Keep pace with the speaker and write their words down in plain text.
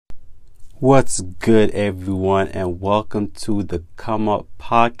What's good, everyone, and welcome to the Come Up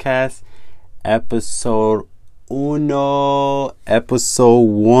Podcast, episode episode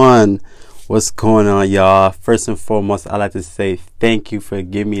 1. What's going on, y'all? First and foremost, I'd like to say thank you for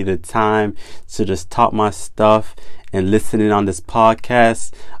giving me the time to just talk my stuff and listening on this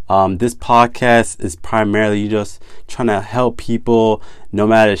podcast. This podcast is primarily just trying to help people, no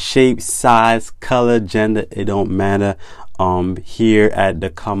matter shape, size, color, gender, it don't matter. Here at the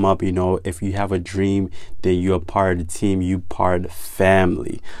Come Up, if you have a dream, then you're a part of the team, you part of the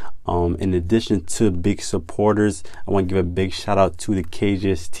family. In addition to big supporters, I want to give a big shout out to the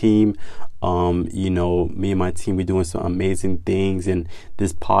KJS team. Me and my team, we're doing some amazing things, and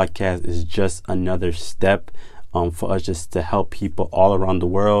this podcast is just another step for us just to help people all around the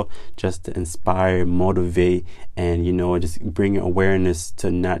world, just to inspire, motivate, and just bring awareness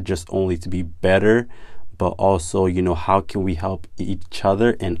to not just only to be better, but also, how can we help each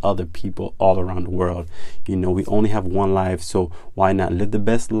other and other people all around the world? We only have one life, so why not live the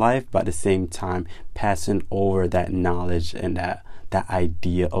best life, but at the same time passing over that knowledge and that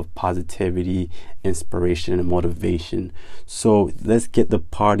idea of positivity, inspiration, and motivation. So let's get the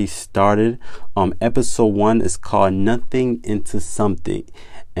party started. Episode 1 is called Nothing into Something.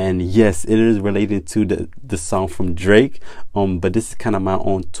 And yes, it is related to the song from Drake. But this is kind of my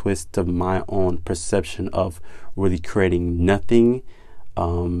own twist of my own perception of really creating nothing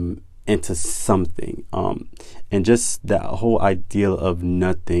into something. And just that whole ideal of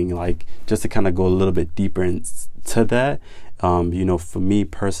nothing, like just to kind of go a little bit deeper into that. For me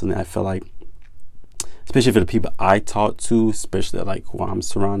personally, I feel like, especially for the people I talk to, especially like who I'm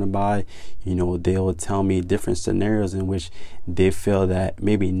surrounded by, they'll tell me different scenarios in which they feel that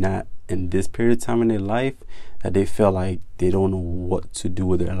maybe not in this period of time in their life, that they feel like they don't know what to do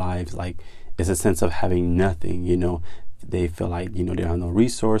with their lives. Like it's a sense of having nothing, They feel like, there are no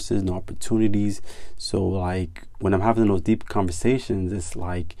resources, no opportunities. So like when I'm having those deep conversations, it's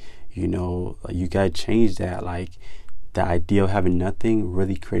like, you gotta change that. Like the idea of having nothing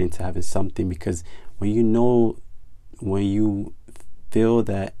really creating to having something, because when you feel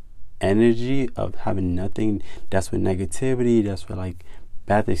that energy of having nothing, that's when negativity, that's when like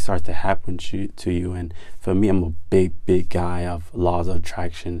bad things start to happen to you. And for me, I'm a big guy of laws of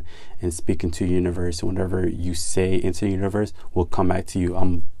attraction and speaking to the universe. And whatever you say into the universe will come back to you.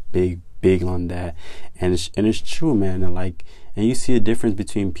 I'm big on that, and it's true, man. And you see a difference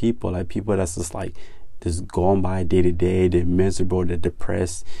between people, like people that's just going by day to day, they're miserable, they're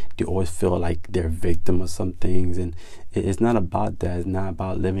depressed, they always feel like they're a victim of some things. And it's not about that. It's not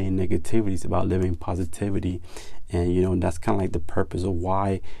about living in negativity. It's about living positivity. And that's kind of like the purpose of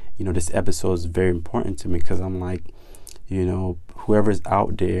why this episode is very important to me, because I'm like, whoever's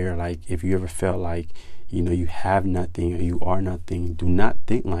out there, like if you ever felt like you have nothing or you are nothing, do not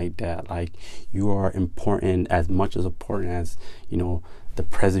think like that. Like you are important, as much as important as the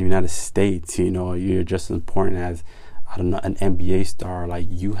president of the United States. You're just as important as, I don't know, an NBA star. Like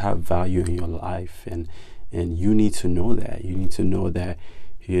you have value in your life, and you need to know that. You need to know that,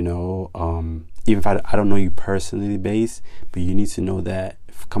 even if I don't know you personally based, but you need to know that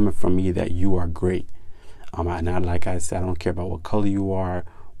coming from me, that you are great. And like I said, I don't care about what color you are,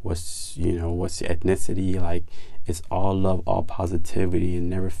 what's your ethnicity. Like it's all love, all positivity, and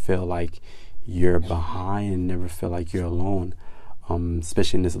never feel like you're behind, and never feel like you're alone.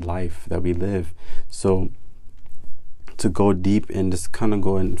 Especially in this life that we live. So to go deep and just kind of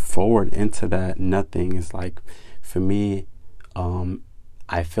going forward into that nothing is like, for me,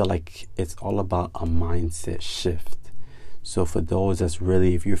 I feel like it's all about a mindset shift. So for those that's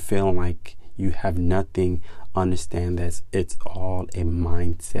really, if you're feeling like you have nothing, understand that it's all a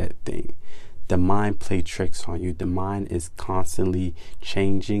mindset thing. The mind play tricks on you. The mind is constantly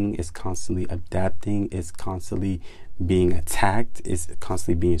changing, it's constantly adapting, it's constantly being attacked, is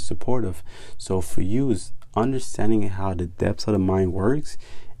constantly being supportive. So for you, is understanding how the depths of the mind works,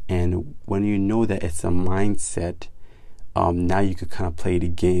 and when you know that it's a mindset, now you could kind of play the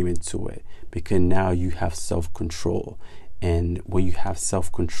game into it, because now you have self-control. And when you have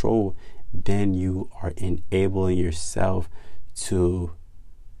self-control, then you are enabling yourself to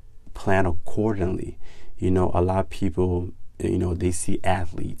plan accordingly. A lot of people, they see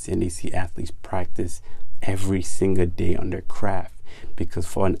athletes, and they see athletes practice every single day on their craft, because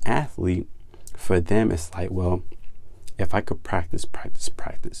for an athlete, for them it's like, well, if I could practice, by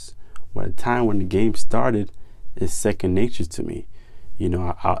the time when the game started, it's second nature to me.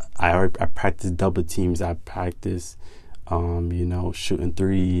 I practice double teams, I practice shooting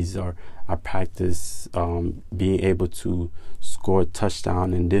threes, or I practice being able to score a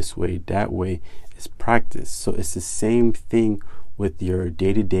touchdown in this way, that way. It's practice. So it's the same thing with your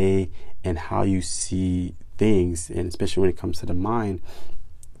day-to-day and how you see things, and especially when it comes to the mind,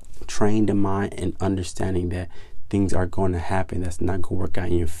 train the mind and understanding that things are going to happen that's not going to work out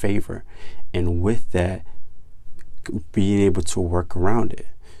in your favor, and with that, being able to work around it.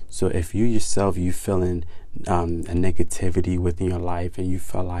 So if you yourself, you feeling a negativity within your life, and you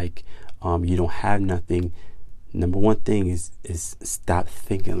feel like you don't have nothing, number one thing is stop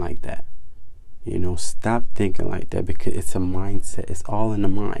thinking like that. Stop thinking like that, because it's a mindset. It's all in the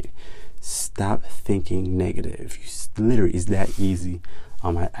mind. Stop thinking negative. Literally, it's that easy.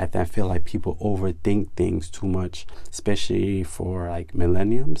 I feel like people overthink things too much, especially for like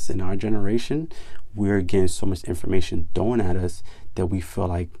millennials in our generation. We're getting so much information thrown at us that we feel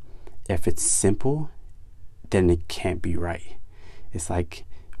like if it's simple, then it can't be right. It's like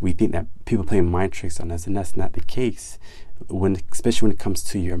we think that people play mind tricks on us, and that's not the case. Especially when it comes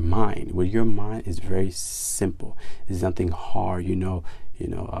to your mind, where your mind is very simple. It's nothing hard.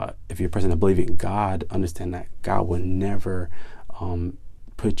 If you're a person that believes in God, understand that God will never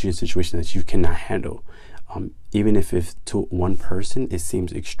put you in a situation that you cannot handle. Even if to one person it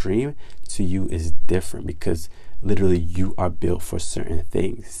seems extreme, to you is different, because literally you are built for certain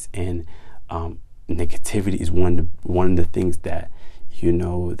things, and negativity is one of the things that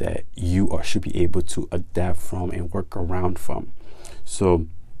that you should be able to adapt from and work around from. So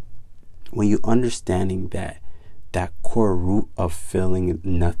when you understanding that core root of feeling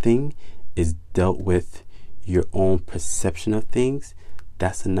nothing is dealt with your own perception of things,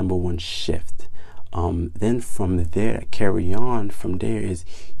 that's the number one shift. Then from there, carry on from there is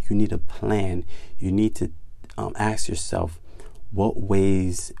you need a plan. You need to ask yourself, what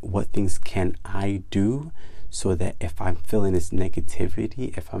things can I do so that if I'm feeling this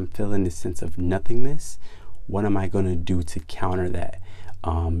negativity, if I'm feeling this sense of nothingness, what am I going to do to counter that?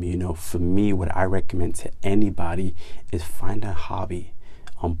 For me, what I recommend to anybody is find a hobby.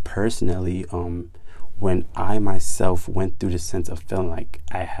 Personally, when I myself went through the sense of feeling like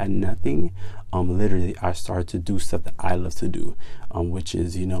I had nothing, literally I started to do stuff that I love to do, which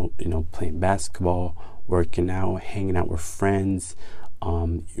is, playing basketball, working out, hanging out with friends,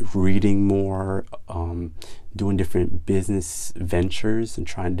 reading more, doing different business ventures and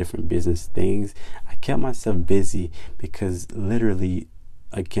trying different business things. I kept myself busy because literally,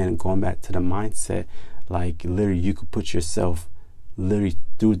 again, going back to the mindset, like literally you could put yourself literally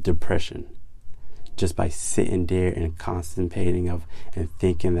through depression just by sitting there and contemplating and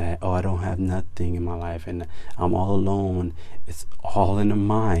thinking that, oh, I don't have nothing in my life and I'm all alone. It's all in the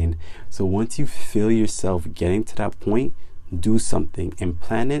mind. So once you feel yourself getting to that point, do something and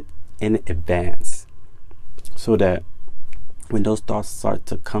plan it in advance, so that when those thoughts start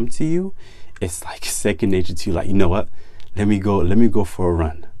to come to you, it's like second nature to you. Like, you know what? Let me go for a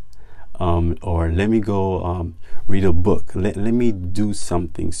run, or let me go read a book. Let me do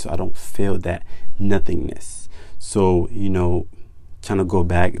something so I don't feel that nothingness. So trying to go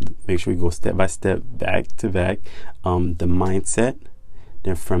back, make sure we go step by step, back to back. The mindset,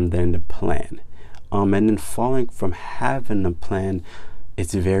 then from then the plan. And then following from having a plan,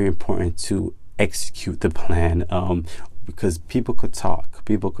 it's very important to execute the plan. Because people could talk,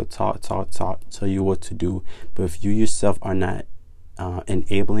 tell you what to do. But if you yourself are not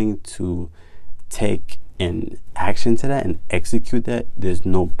enabling to take an action to that and execute that, there's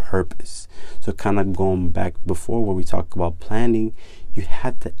no purpose. So kind of going back before where we talk about planning, you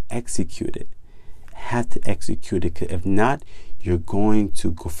have to execute it. Because if not, you're going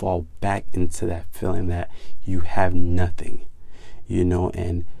to fall back into that feeling that you have nothing,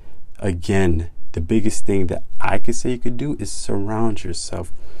 and again, the biggest thing that I could say you could do is surround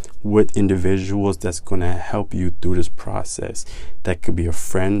yourself with individuals that's going to help you through this process. That could be a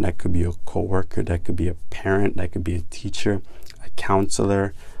friend, that could be a coworker, that could be a parent, that could be a teacher, a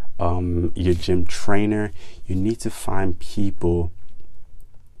counselor, your gym trainer. You need to find people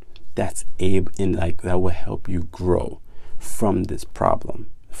that's able that will help you grow from this problem,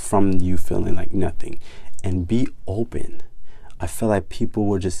 from you feeling like nothing, and be open. I feel like people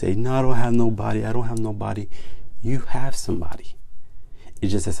will just say, no, I don't have nobody. You have somebody.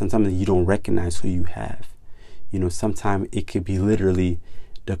 It's just that sometimes you don't recognize who you have. Sometimes it could be literally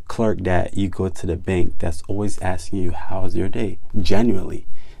the clerk that you go to the bank that's always asking you, how's your day? Genuinely,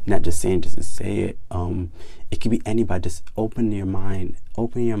 not just saying just to say it. It could be anybody. Just open your mind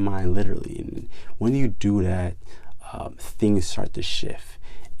literally. And when you do that, things start to shift.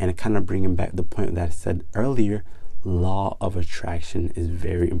 And kind of bringing back the point that I said earlier, law of attraction is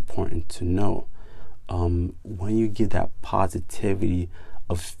very important to know. When you get that positivity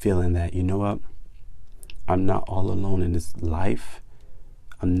of feeling that, you know what, I'm not all alone in this life.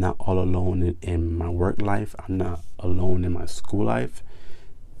 I'm not all alone in my work life, I'm not alone in my school life,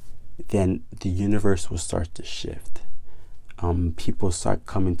 then the universe will start to shift. People start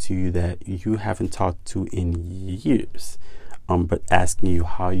coming to you that you haven't talked to in years, but asking you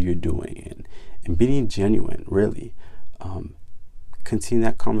how you're doing and being genuine, really. Continue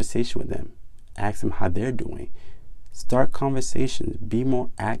that conversation with them. Ask them how they're doing. Start conversations. Be more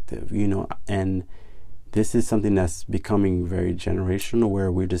active, and this is something that's becoming very generational,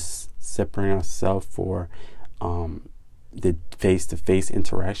 where we're just separating ourselves for the face-to-face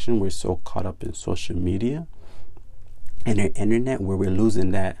interaction. We're so caught up in social media and the internet, where we're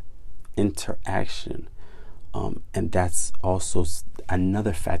losing that interaction. And that's also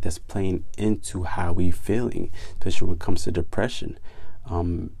another fact that's playing into how we're feeling, especially when it comes to depression.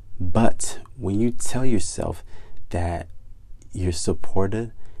 But when you tell yourself that you're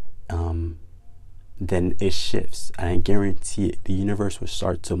supported, then it shifts. And I guarantee it, the universe will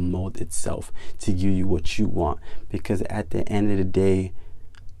start to mold itself to give you what you want. Because at the end of the day,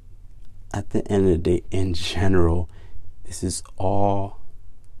 in general, this is all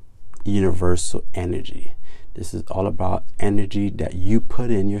universal energy. This is all about energy that you put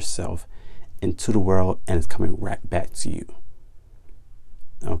in yourself into the world, and it's coming right back to you.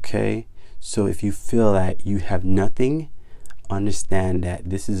 Okay? So if you feel that you have nothing, understand that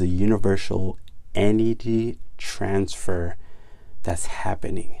this is a universal energy transfer that's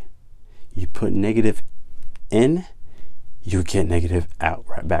happening. You put negative in, you get negative out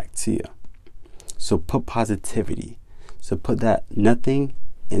right back to you. So put positivity. So put that nothing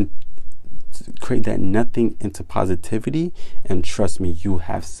in, create that nothing into positivity, and trust me, you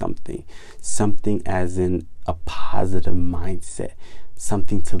have something as in a positive mindset,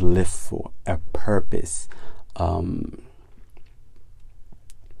 something to live for, a purpose, and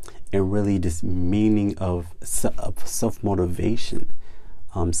really this meaning of self-motivation,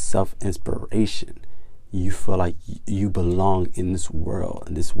 self-inspiration. You feel like you belong in this world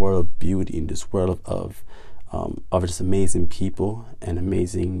of beauty, in this world of just amazing people and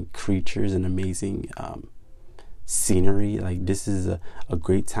amazing creatures and amazing scenery. Like, this is a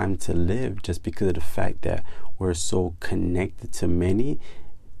great time to live, just because of the fact that we're so connected to many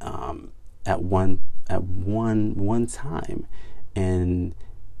at one time. And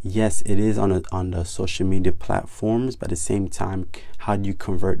yes, it is on the social media platforms, but at the same time, how do you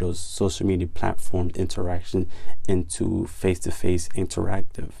convert those social media platforms interaction into face-to-face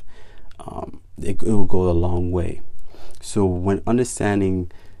interactive? It will go a long way. So when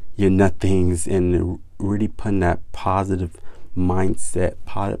understanding your nothings and really putting that positive mindset,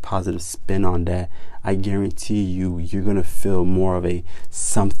 positive spin on that, I guarantee you're going to feel more of a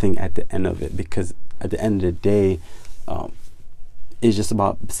something at the end of it. Because at the end of the day, it's just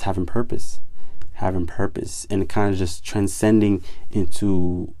about having purpose, and kind of just transcending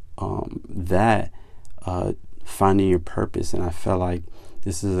into that, finding your purpose. And I felt like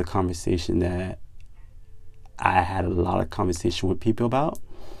this is a conversation that I had a lot of conversation with people about,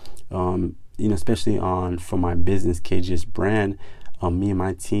 especially for my business, KGS brand. Me and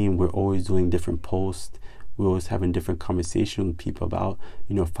my team, we're always doing different posts. We're always having different conversations with people about,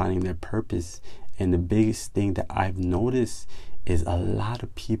 finding their purpose. And the biggest thing that I've noticed is a lot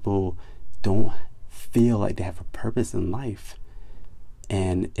of people don't feel like they have a purpose in life.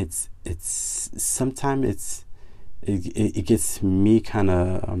 And it's sometimes it gets me kind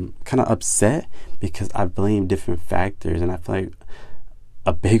of upset, because I blame different factors, and I feel like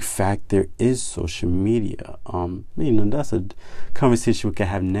a big factor is social media. That's a conversation we can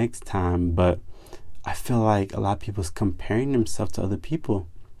have next time, but I feel like a lot of people's comparing themselves to other people.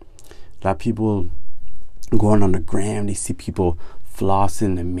 A lot of people going on the gram, they see people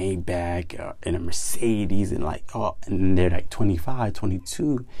flossing a Maybach in a Mercedes, and and they're like 25,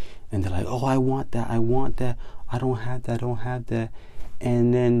 22, and they're like, oh, I want that, I don't have that,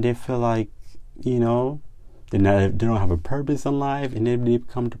 and then they feel like, they don't have a purpose in life, and then they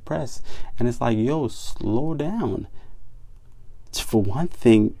become depressed. And it's like, yo, slow down. For one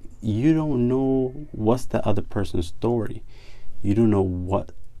thing, you don't know what's the other person's story. You don't know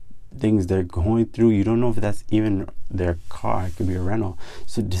what things they're going through. You don't know if that's even their car. It could be a rental.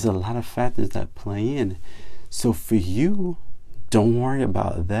 So there's a lot of factors that play in. So for you, don't worry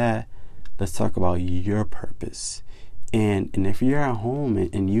about that. Let's talk about your purpose. And if you're at home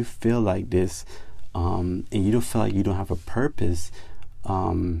and you feel like this, and you don't feel like you don't have a purpose,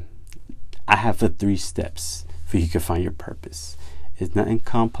 I have the 3 steps for you to find your purpose. It's nothing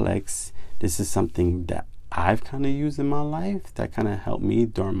complex. This is something that I've kind of used in my life that kind of helped me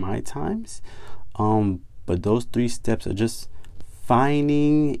during my times. But those 3 steps are just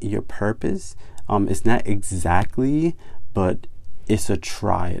finding your purpose. It's not exactly, but it's a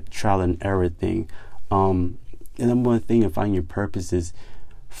trial and error thing. The number one thing in finding your purpose is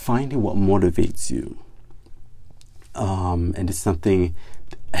finding what motivates you. And it's something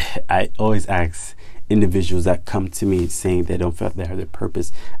I always ask individuals that come to me saying they don't feel they have their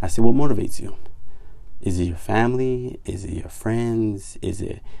purpose. I say, what motivates you? Is it your family? Is it your friends? Is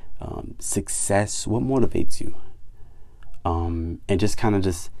it success? What motivates you? And just kind of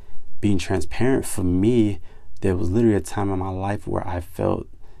just being transparent. For me, there was literally a time in my life where I felt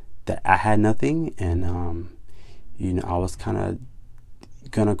that I had nothing, and I was kind of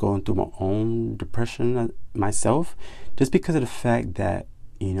gonna go through my own depression myself, just because of the fact that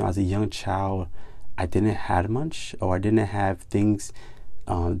as a young child, I didn't have much, or I didn't have things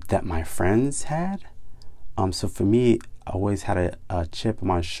that my friends had. So for me, I always had a chip on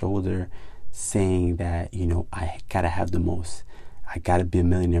my shoulder saying that, I gotta have the most. I gotta be a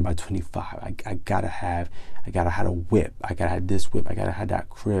millionaire by 25. I gotta have a whip. I gotta have this whip. I gotta have that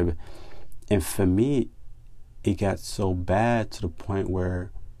crib. And for me, it got so bad to the point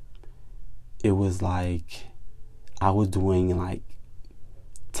where it was like I was doing like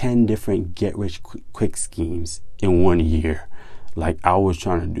 10 different get rich quick schemes in 1 year. Like I was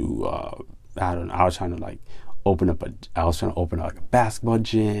trying to do, I was trying to open up a basketball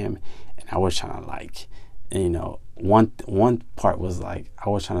gym, and I was trying to one part was like I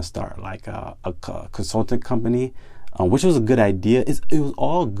was trying to start like a consultant company, which was a good idea. It was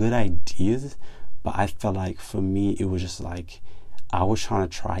all good ideas, but I felt like for me it was just like I was trying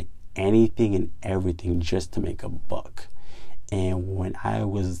to try anything and everything just to make a buck. And when I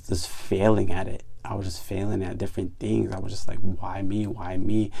was just failing at it, I was just failing at different things. I was just like, why me? Why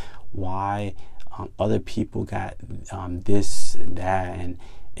me? Why other people got this and that?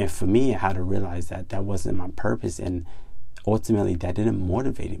 And for me, I had to realize that that wasn't my purpose. And ultimately, that didn't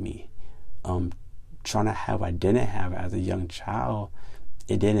motivate me. Trying to have what I didn't have as a young child,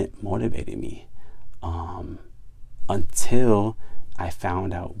 it didn't motivate me. Until I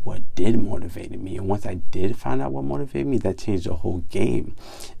found out what did motivate me. And once I did find out what motivated me, that changed the whole game.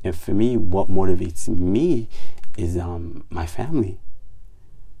 And for me, what motivates me is my family.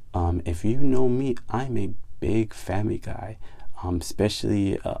 If you know me, I'm a big family guy,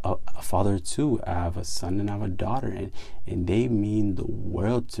 especially a father too. I have a son and I have a daughter, and they mean the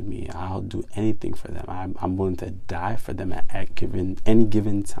world to me. I'll do anything for them. I'm willing to die for them at any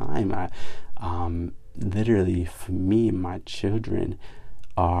given time. Literally, for me, my children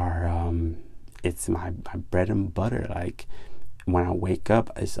are it's my bread and butter. Like when I wake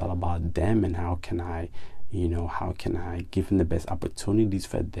up, it's all about them, and how can I give them the best opportunities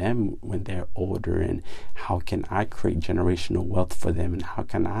for them when they're older, and how can I create generational wealth for them, and how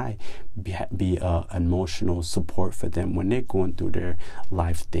can I be emotional support for them when they're going through their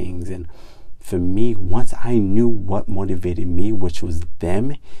life things. And for me, once I knew what motivated me, which was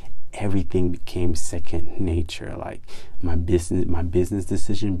them, everything became second nature. Like my business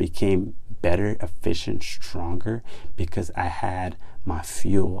decision became better, efficient, stronger, because I had my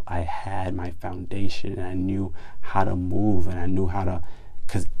fuel, I had my foundation, and I knew how to move, and I knew how to,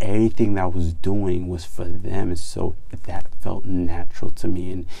 because everything that I was doing was for them. And so that felt natural to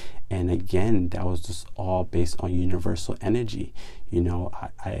me. And again, that was just all based on universal energy.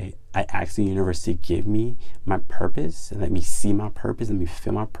 I asked the universe to give me my purpose, and let me see my purpose, let me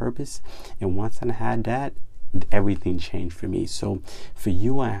feel my purpose. And once I had that, everything changed for me. So for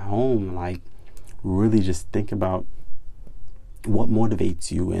you at home, like really just think about what motivates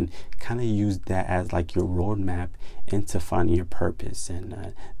you, and kind of use that as like your roadmap into finding your purpose.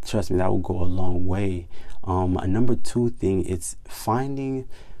 And trust me, that will go a long way. A number two thing, it's finding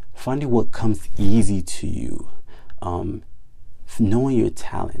what comes easy to you. Knowing your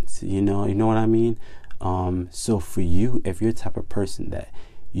talents, you know what I mean? So for you, if you're the type of person that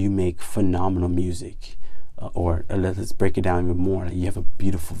you make phenomenal music, or let's break it down even more, like you have a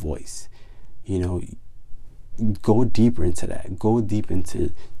beautiful voice, go deeper into that. Go deep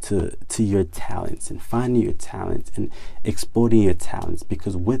into your talents, and finding your talents and exploiting your talents,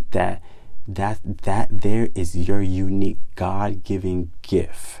 because with that there is your unique God-given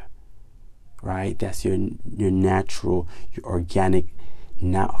gift, right? That's your natural, your organic,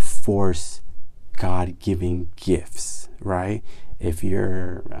 not forced, God-given gifts, right? If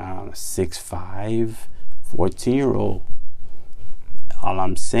you're 6'5", 14-year-old, all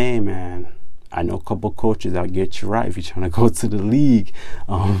I'm saying, man, I know a couple coaches that'll get you right if you're trying to go to the league.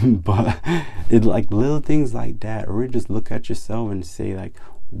 But it's like little things like that. Or just look at yourself and say, like,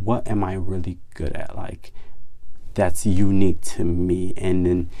 what am I really good at? Like, that's unique to me. And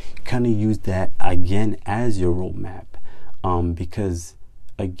then kind of use that again as your roadmap. Because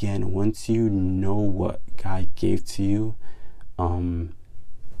again, once you know what God gave to you,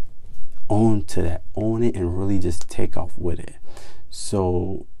 own to that, own it, and really just take off with it.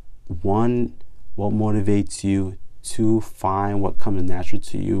 So 1, what motivates you? 2, find what comes natural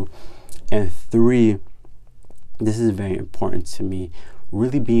to you. And 3, this is very important to me,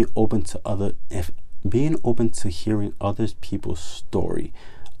 really being open to hearing other people's story,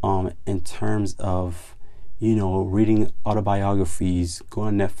 in terms of, reading autobiographies, go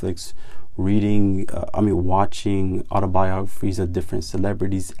on Netflix, watching autobiographies of different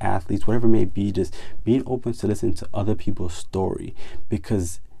celebrities, athletes, whatever it may be, just being open to listen to other people's story,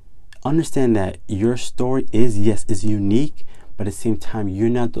 because understand that your story is unique, but at the same time, you're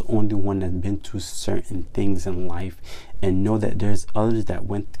not the only one that's been through certain things in life, and know that there's others that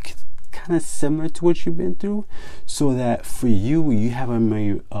went kind of similar to what you've been through, so that for you have a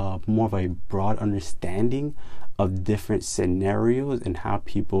more of a broad understanding of different scenarios and how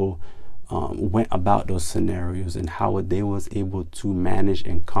people went about those scenarios, and how they was able to manage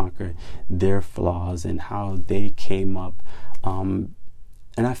and conquer their flaws, and how they came up.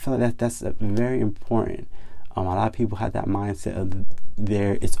 And I feel like that's very important. A lot of people have that mindset of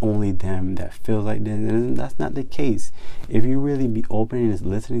it's only them that feels like this, and that's not the case. If you really be open and is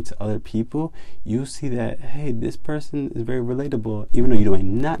listening to other people, you see that, hey, this person is very relatable. Even though you do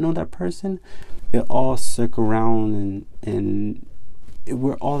not know that person, it all circle around, and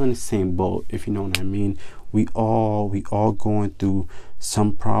we're all in the same boat, if you know what I mean. We all going through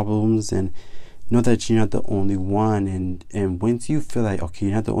some problems, and know that you're not the only one. And once you feel like, okay,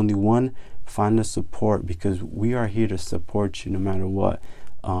 you're not the only one, find the support, because we are here to support you no matter what.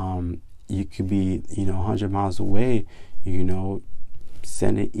 You could be 100 miles away,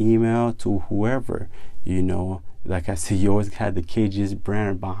 send an email to whoever, like I said, you always had the KGS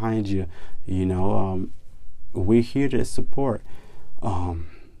brand behind you. We're here to support.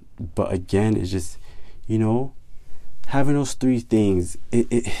 But again, it's just, having those 3 things,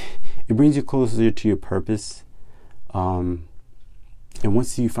 it brings you closer to your purpose. And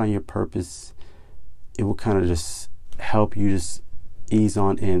once you find your purpose, it will kind of just help you just ease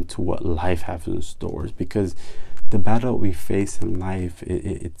on into what life has in stores. Because the battle we face in life,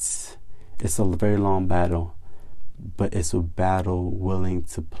 it's a very long battle, but it's a battle willing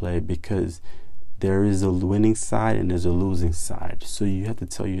to play, because there is a winning side and there's a losing side. So you have to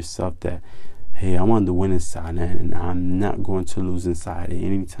tell yourself that, hey, I'm on the winning side, and I'm not going to lose inside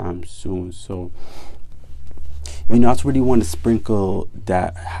anytime soon. So, I just really want to sprinkle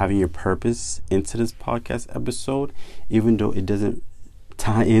that having your purpose into this podcast episode, even though it doesn't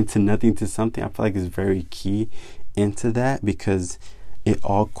tie into nothing to something. I feel like it's very key into that, because it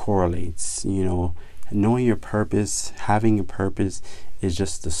all correlates. Knowing your purpose, having a purpose is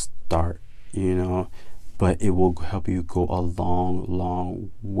just the start, but it will help you go a long,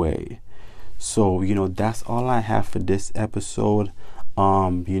 long way. So, that's all I have for this episode.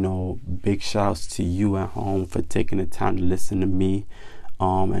 Big shouts to you at home for taking the time to listen to me.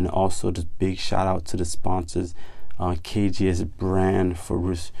 And also just big shout out to the sponsors, KGS brand,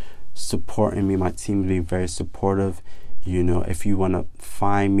 for supporting me. My team being very supportive. If you want to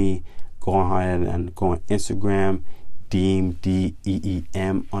find me, go ahead and go on Instagram, Deem,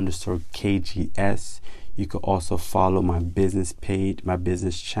 DEEM_KGS. You could also follow my business page, my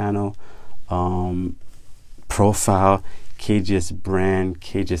business channel, profile, KGS brand,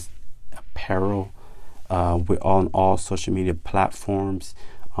 KGS apparel. We're on all social media platforms.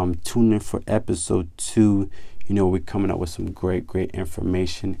 Tune in for episode 2. We're coming up with some great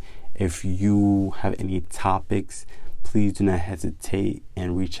information. If you have any topics, please do not hesitate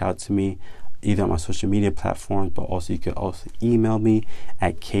and reach out to me, either on my social media platforms, but also you could also email me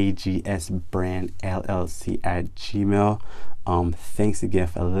at kgsbrandllc@gmail.com. Thanks again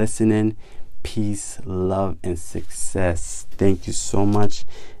for listening. Peace, love, and success. Thank you so much,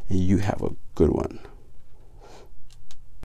 and you have a good one.